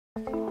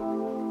What's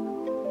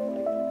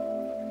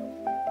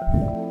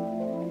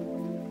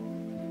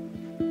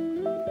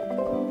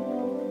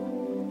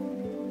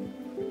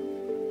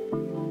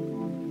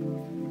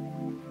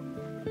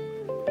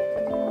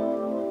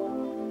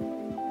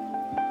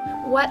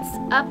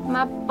up,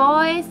 my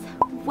boys?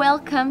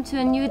 Welcome to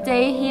a new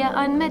day here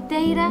on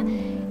Madeira.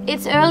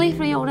 It's early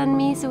for Joen and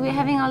me, so we're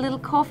having our little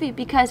coffee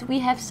because we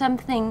have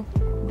something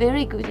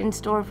very good in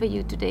store for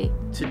you today.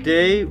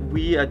 Today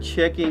we are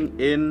checking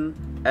in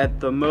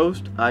at the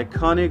most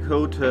iconic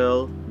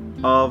hotel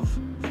of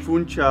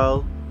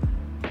Funchal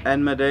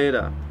and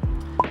Madeira.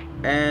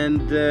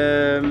 And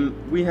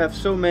we have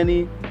so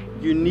many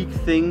unique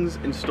things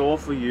in store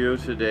for you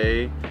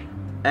today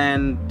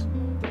and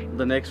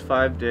the next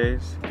 5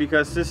 days,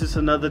 because this is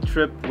another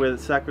trip with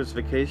Sagres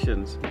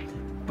Vacations.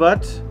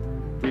 But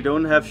we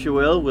don't have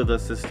Joel with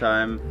us this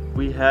time.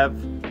 We have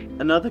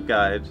another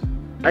guide.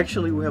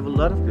 Actually, we have a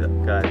lot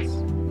of guides.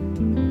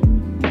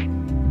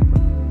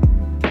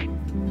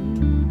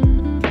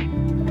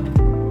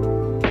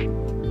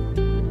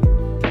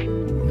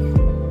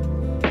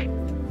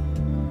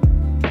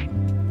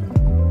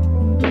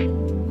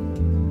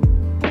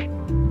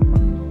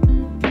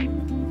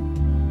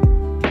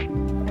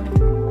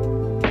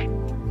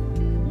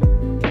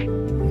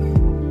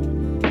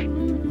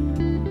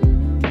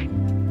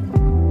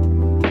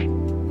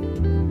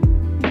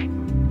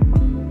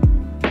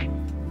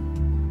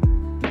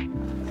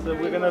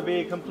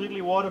 Be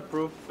completely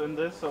waterproof in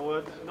this or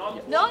what?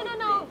 No.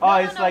 Oh,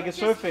 it's like a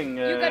surfing.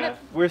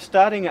 We're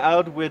starting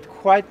out with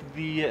quite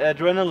the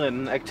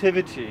adrenaline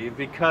activity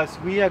because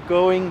we are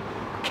going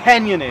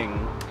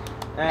canyoning,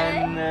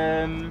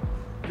 and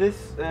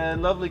this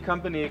lovely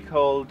company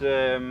called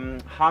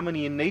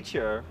Amalie and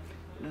Joen,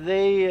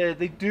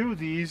 they do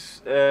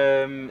these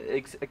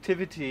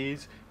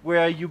activities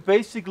where you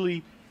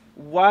basically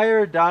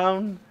wire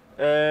down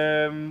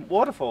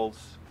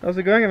waterfalls. How's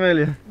it going,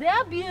 Amalie?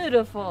 They're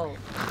beautiful.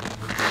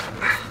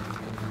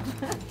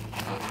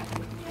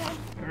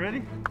 You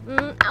ready?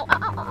 Ow, ow,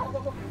 ow,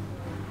 ow.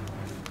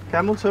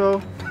 Camel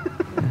toe.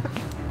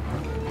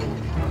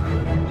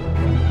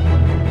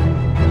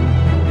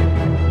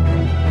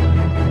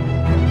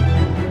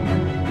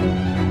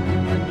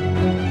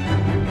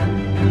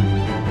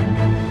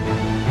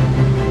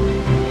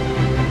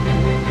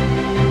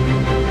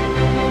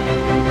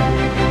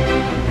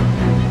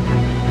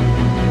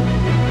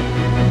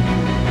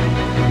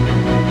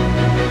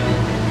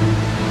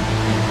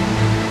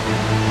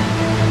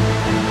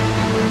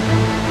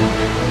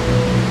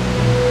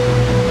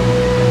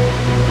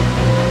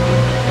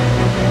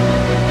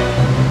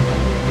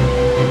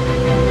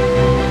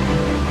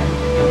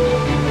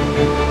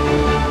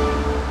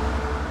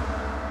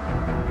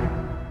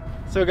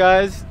 So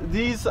guys,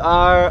 these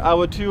are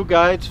our two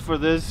guides for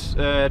this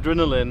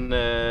adrenaline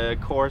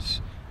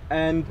course.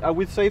 And are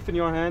we safe in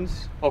your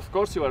hands? Of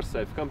course you are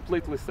safe,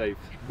 completely safe.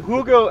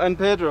 Hugo and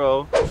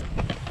Pedro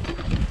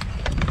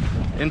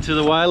into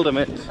the wild a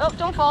bit. Oh,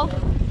 don't fall.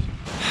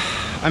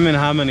 I'm in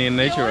harmony in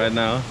nature right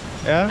now.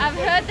 Yeah? I've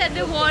heard that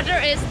the water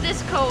is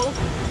this cold.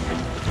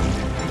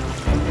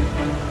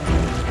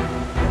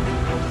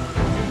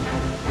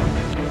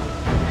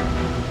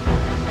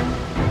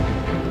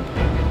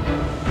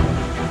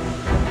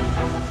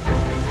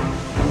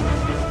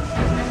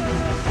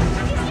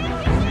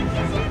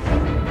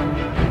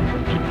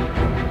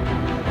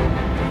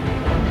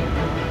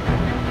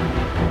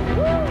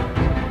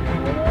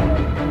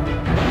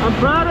 I'm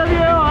proud of you,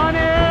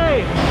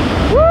 honey!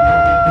 Woo!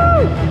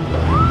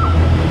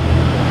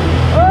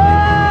 Oh!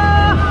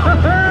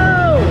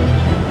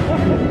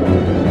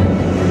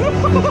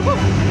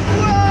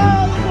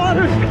 Wow, the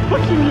water's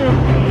cooking you!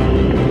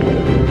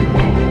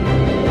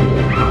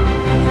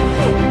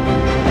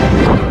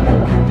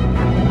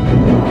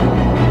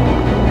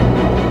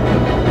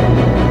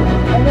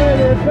 I made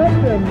it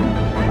effective!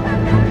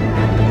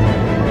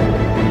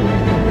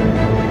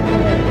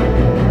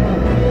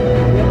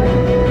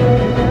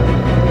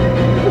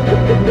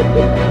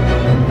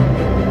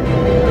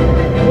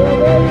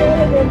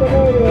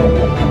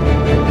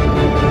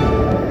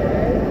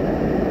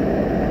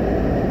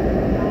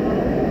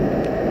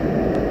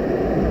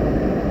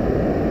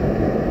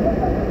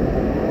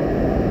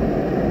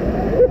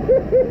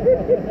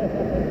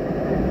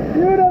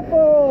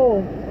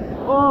 Beautiful!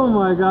 Oh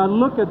my god,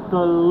 look at the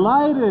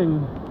lighting!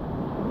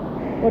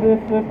 What is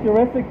this,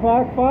 Jurassic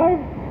Park 5?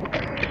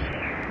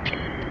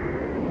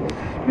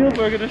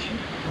 Spielberg edition.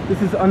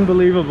 This is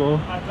unbelievable.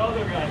 I told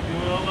you guys, you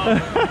will love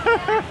it.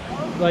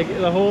 Like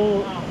the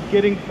whole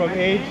getting from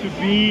A to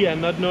B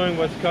and not knowing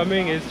what's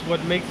coming is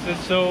what makes this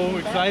so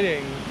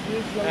exciting.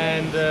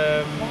 And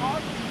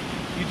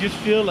you just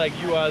feel like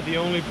you are the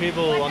only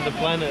people on the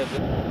planet.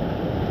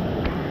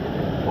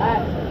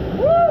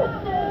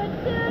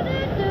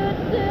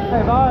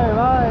 Hey, bye,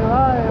 bye,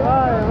 bye,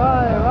 bye, bye, bye.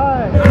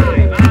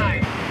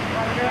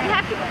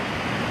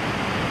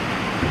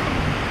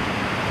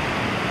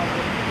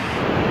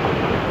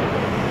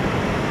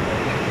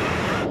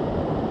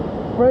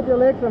 Spread your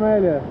legs,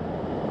 Amalie.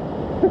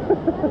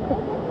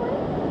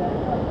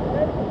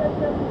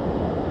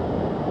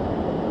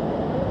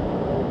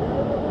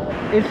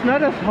 It's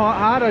not as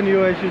hard on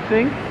you as you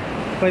think,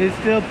 but it's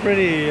still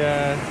pretty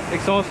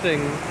exhausting.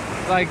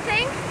 Like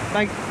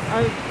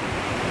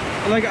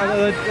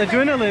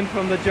adrenaline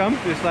from the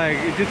jump is like,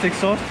 it just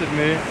exhausted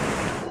me.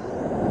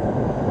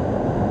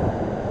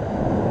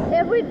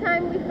 Every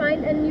time we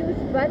find a new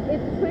spot,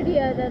 it's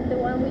prettier than the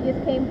one we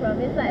just came from.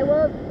 It's like,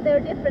 well,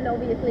 they're different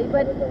obviously,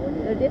 but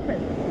they're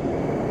different.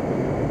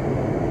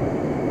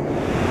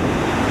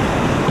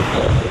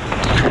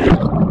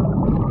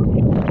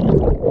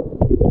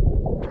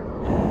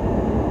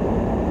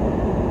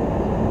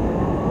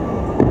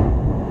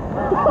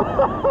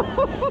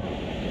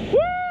 Woo!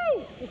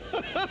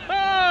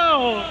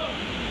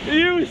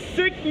 You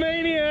sick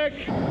maniac!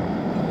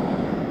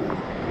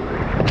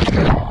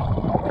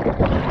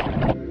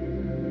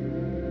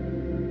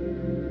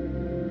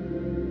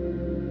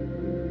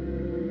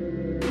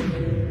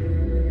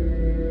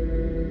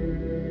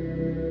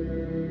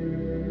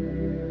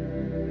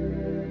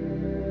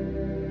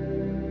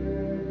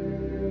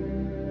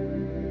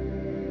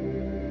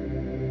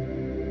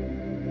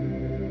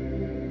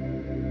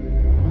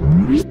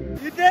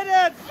 You did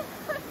it! It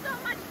was so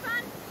much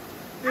fun.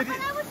 When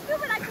I was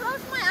stupid, I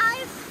closed my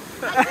eyes.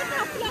 I didn't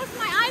have closed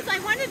my eyes. I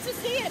wanted to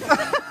see it.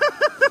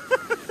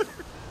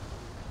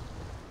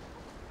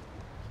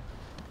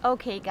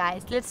 Okay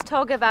guys, let's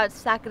talk about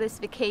Sagres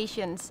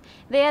Vacations.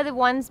 They are the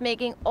ones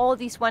making all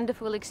these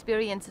wonderful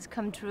experiences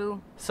come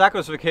true.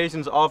 Sagres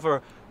Vacations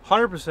offer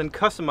 100%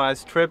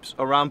 customized trips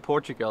around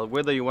Portugal,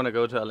 whether you want to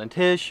go to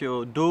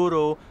Alentejo,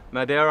 Douro,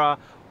 Madeira,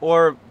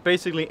 or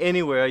basically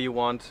anywhere you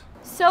want.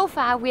 So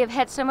far we have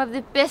had some of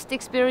the best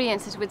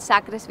experiences with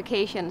Sagres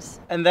Vacations.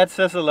 And that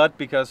says a lot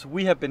because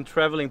we have been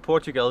traveling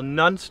Portugal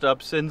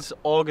non-stop since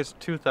August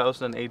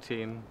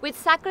 2018. With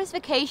Sagres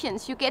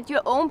Vacations you get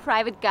your own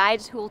private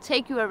guides who will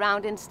take you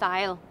around in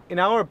style. In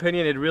our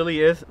opinion, it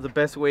really is the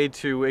best way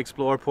to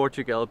explore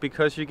Portugal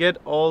because you get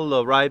all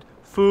the right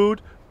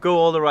food, go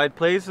all the right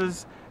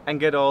places and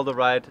get all the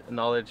right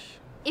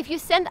knowledge. If you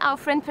send our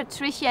friend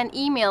Patricia an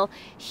email,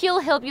 she'll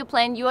help you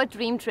plan your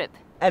dream trip.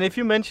 And if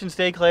you mention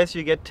Stay Classy,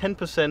 you get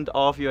 10%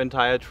 off your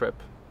entire trip.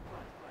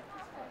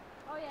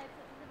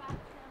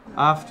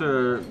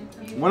 After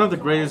one of the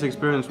greatest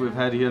experiences we've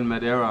had here in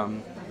Madeira,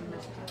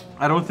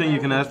 I don't think you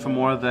can ask for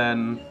more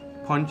than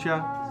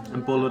poncha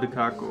and bolo de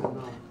caco.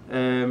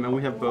 And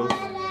we have both.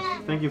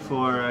 Thank you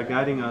for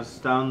guiding us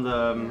down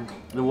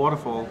the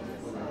waterfall.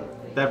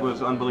 That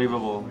was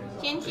unbelievable.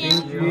 Chin chin.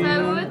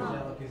 Saúde.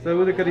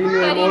 Saúde,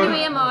 carinho, Carinho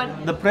e amor.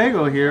 The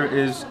prego here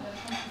is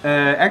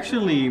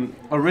actually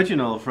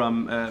original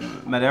from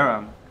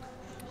Madeira,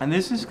 and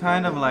this is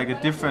kind of like a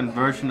different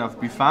version of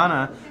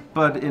bifana,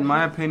 but in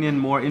my opinion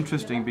more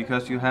interesting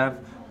because you have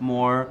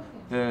more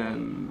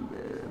in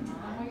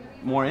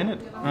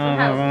it.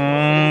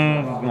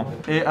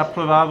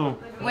 Aprovado.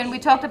 When we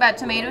talked about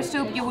tomato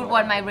soup, you would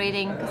want my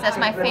rating because that's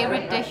my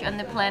favorite dish on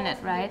the planet,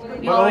 right?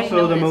 You but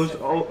also the most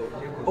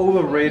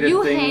overrated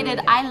you thing. hate it,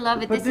 I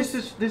love it. But this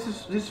is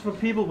for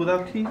people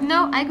without teeth.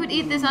 No, I could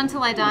eat this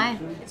until I die.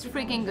 It's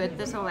freaking good.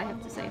 That's all I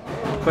have to say.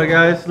 But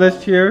guys,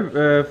 let's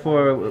cheer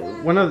for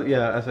one of the,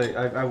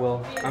 I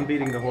will. I'm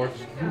beating the horse.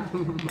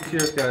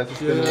 Cheers, guys. It's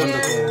been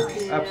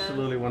wonderful.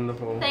 Absolutely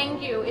wonderful.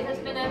 Thank you. It has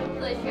been a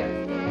pleasure.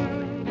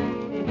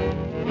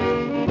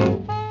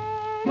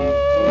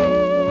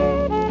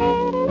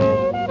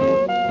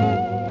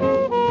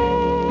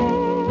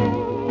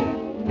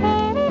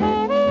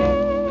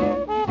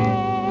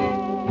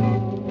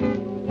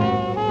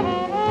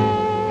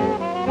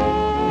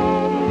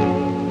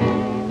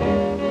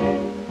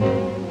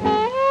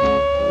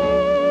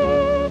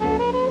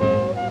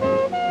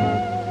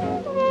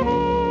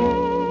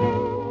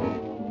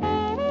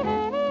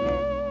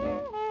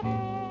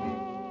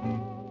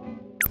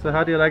 So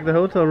how do you like the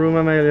hotel room,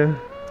 Amalie?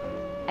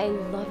 I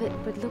love it,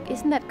 but look,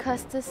 isn't that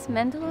Costas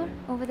Mandalore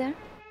over there?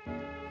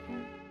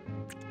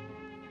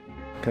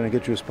 Can I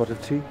get you a spot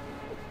of tea?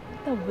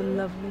 That would be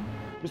lovely.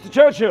 Mr.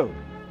 Churchill,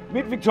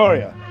 meet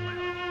Victoria.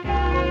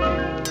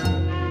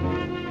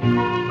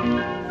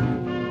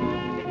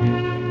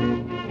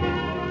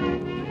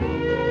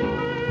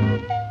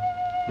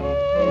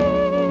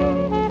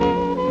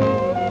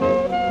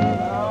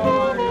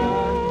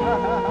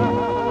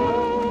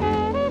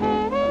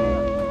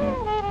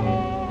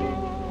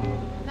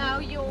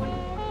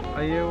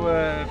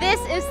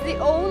 This is the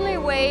only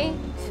way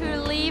to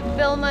leave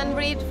Vilman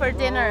Reed for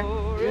dinner.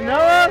 You know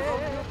us?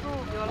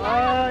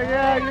 Oh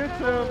yeah,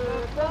 YouTube.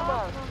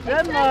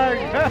 Denmark.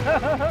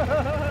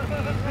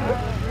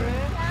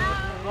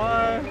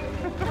 Bye.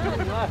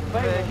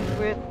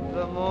 With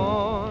the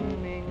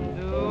morning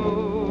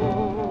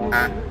dew,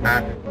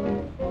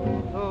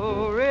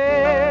 so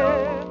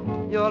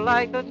red, you're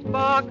like the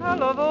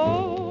sparkle of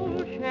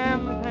old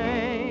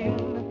champagne,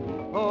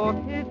 or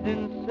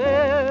hidden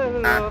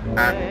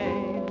cellophane.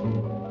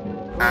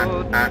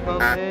 Couldn't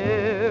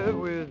compare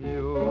with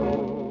you.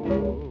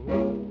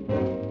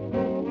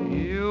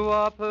 You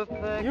are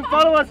perfect. You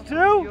follow us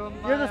too?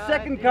 You're the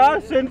second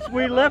car since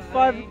we left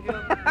 5.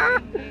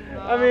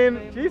 I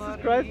mean, Jesus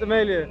Christ,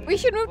 Amalie. We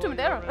should move to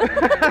Madeira.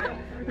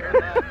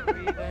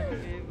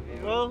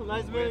 Well,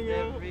 nice meeting you.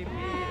 Every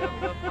beat of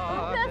the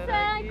heart that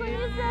I give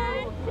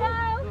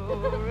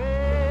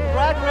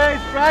Drag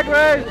race, drag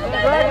race,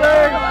 drag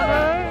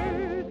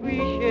race. we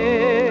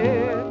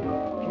share,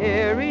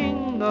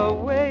 caring the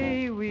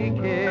way we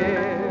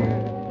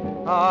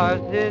care.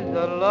 Ours is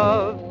a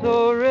love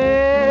so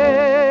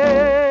rare.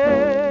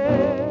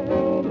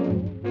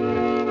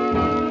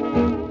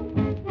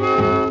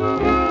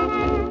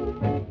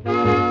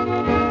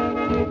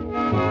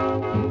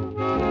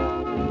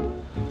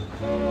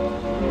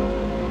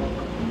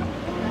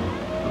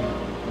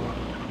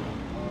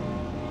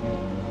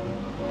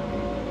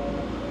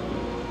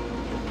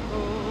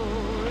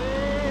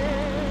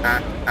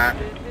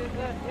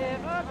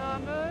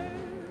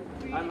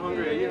 I'm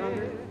hungry. Are you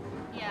hungry?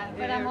 Yeah,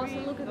 but I'm also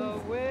looking The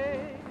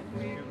way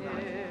we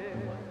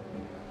care,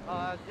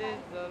 ours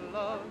is a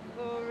love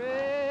so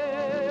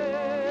rare.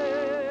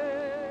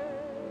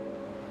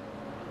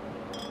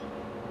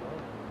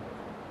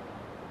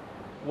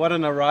 What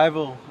an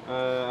arrival,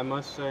 I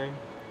must say.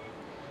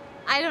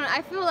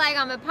 I feel like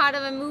I'm a part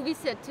of a movie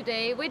set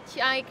today, which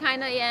I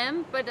kind of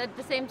am, but at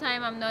the same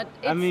time I'm not.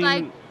 It's I mean,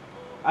 like,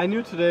 I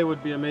knew today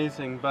would be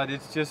amazing, but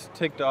it's just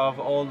ticked off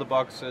all the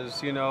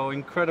boxes. You know,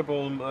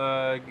 incredible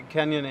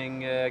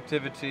canyoning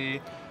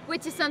activity.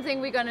 which is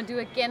something we're gonna do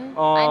again.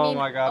 Oh I mean,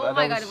 my god! Oh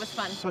my that god, it was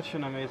fun. Such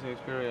an amazing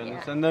experience.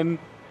 Yeah. And then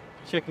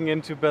checking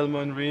into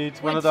Belmont Reed,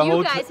 one of Which the you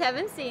hotels. guys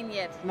haven't seen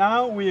yet.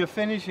 Now we are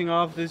finishing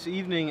off this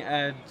evening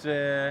at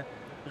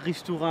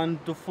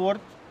Restaurant du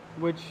Fort,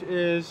 which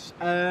is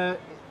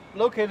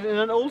located in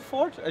an old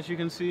fort, as you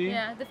can see.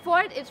 Yeah, the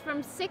fort is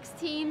from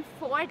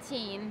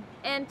 1614,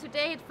 and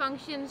today it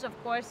functions, of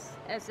course,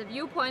 as a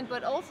viewpoint,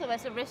 but also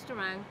as a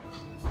restaurant.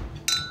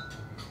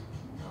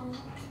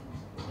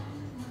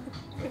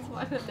 It's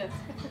one of them.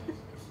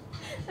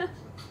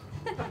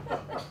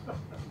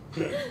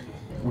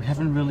 We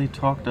haven't really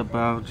talked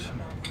about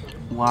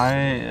why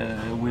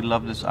we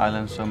love this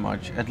island so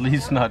much, at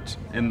least not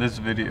in this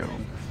video.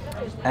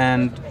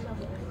 And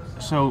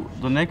so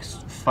the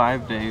next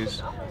 5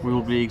 days we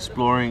will be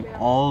exploring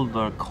all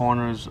the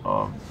corners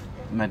of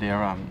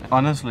Madeira.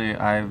 Honestly,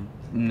 I've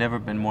never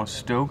been more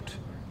stoked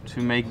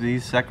to make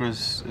these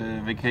Sagres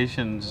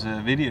Vacations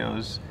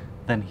videos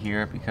than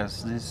here,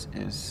 because this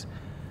is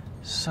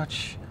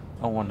such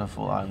a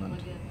wonderful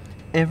island.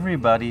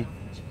 Everybody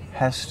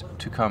has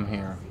to come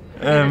here.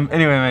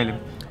 Anyway, Amalie,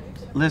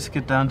 let's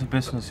get down to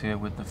business here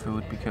with the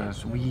food,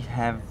 because we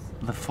have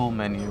the full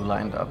menu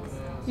lined up.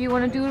 Do you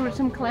want to do it with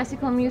some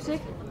classical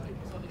music?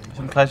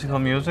 Some classical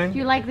music? Do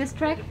you like this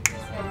track?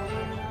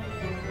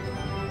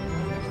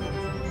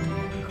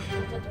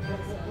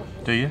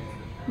 Do you?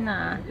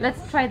 Nah,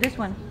 let's try this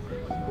one.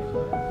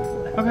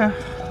 Okay,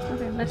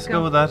 Okay, let's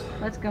go with that.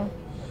 Let's go.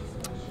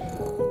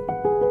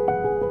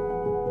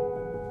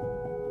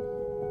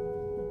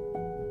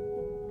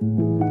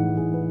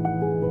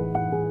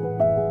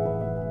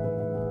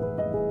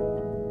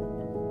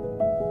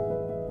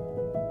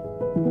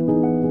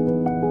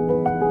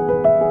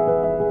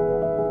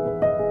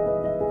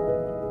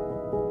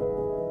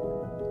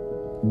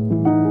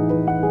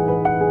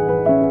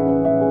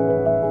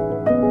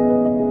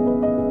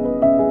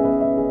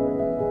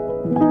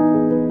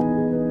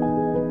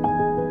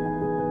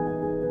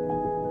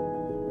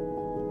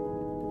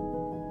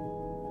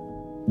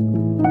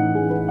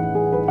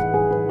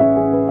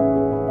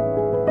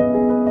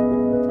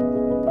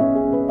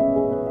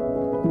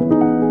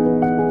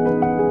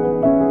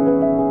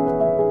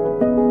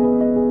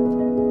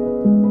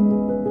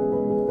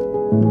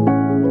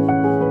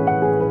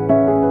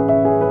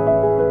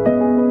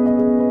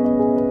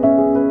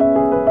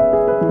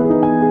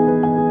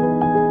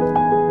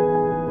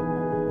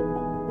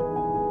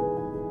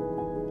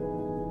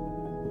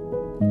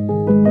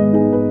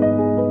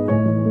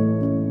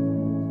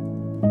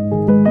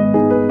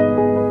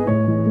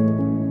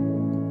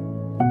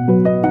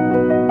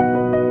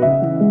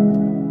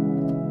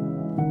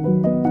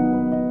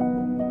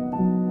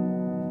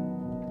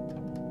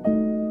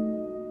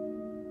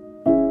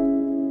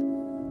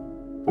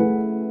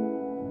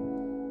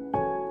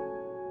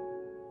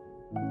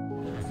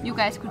 You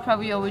guys could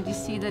probably already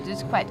see that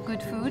it's quite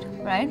good food,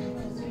 right?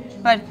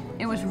 But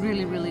it was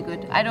really, really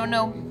good. I don't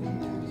know.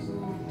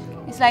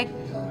 It's like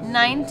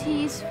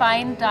 90s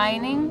fine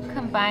dining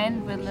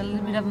combined with a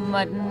little bit of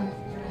modern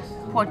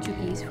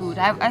Portuguese food.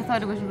 I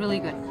thought it was really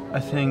good. I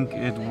think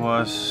it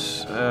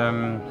was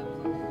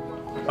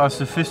a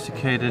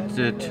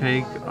sophisticated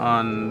take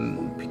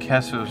on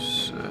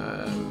Picasso's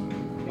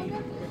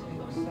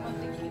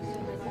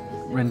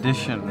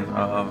rendition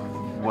of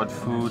what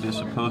food is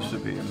supposed to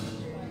be.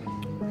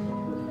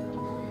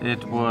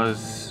 It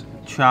was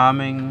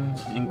charming,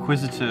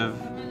 inquisitive,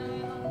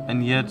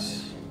 and yet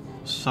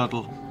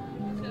subtle.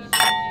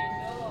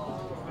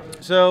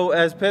 So,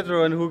 as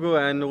Pedro and Hugo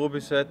and Ruby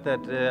said,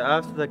 that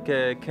after the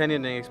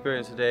canyoning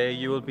experience today,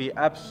 you will be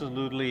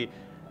absolutely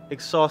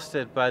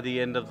exhausted by the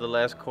end of the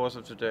last course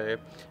of today.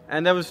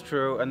 And that was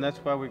true, and that's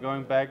why we're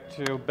going back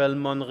to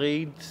Belmont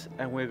Reed,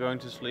 and we're going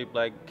to sleep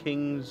like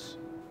kings,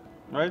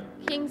 right?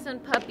 Kings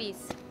and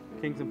puppies.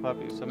 Kings and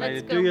puppies. So,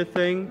 Let's Amalie, go. do your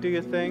thing, do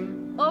your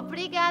thing.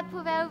 Obrigado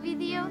por ver o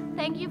vídeo.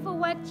 Thank you for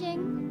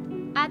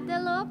watching. Até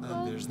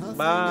logo.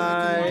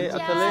 Bye.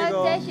 Até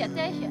logo. Deixa.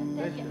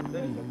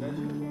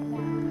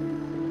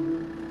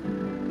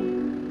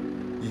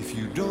 If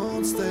you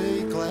don't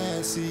stay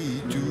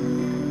classy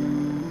too.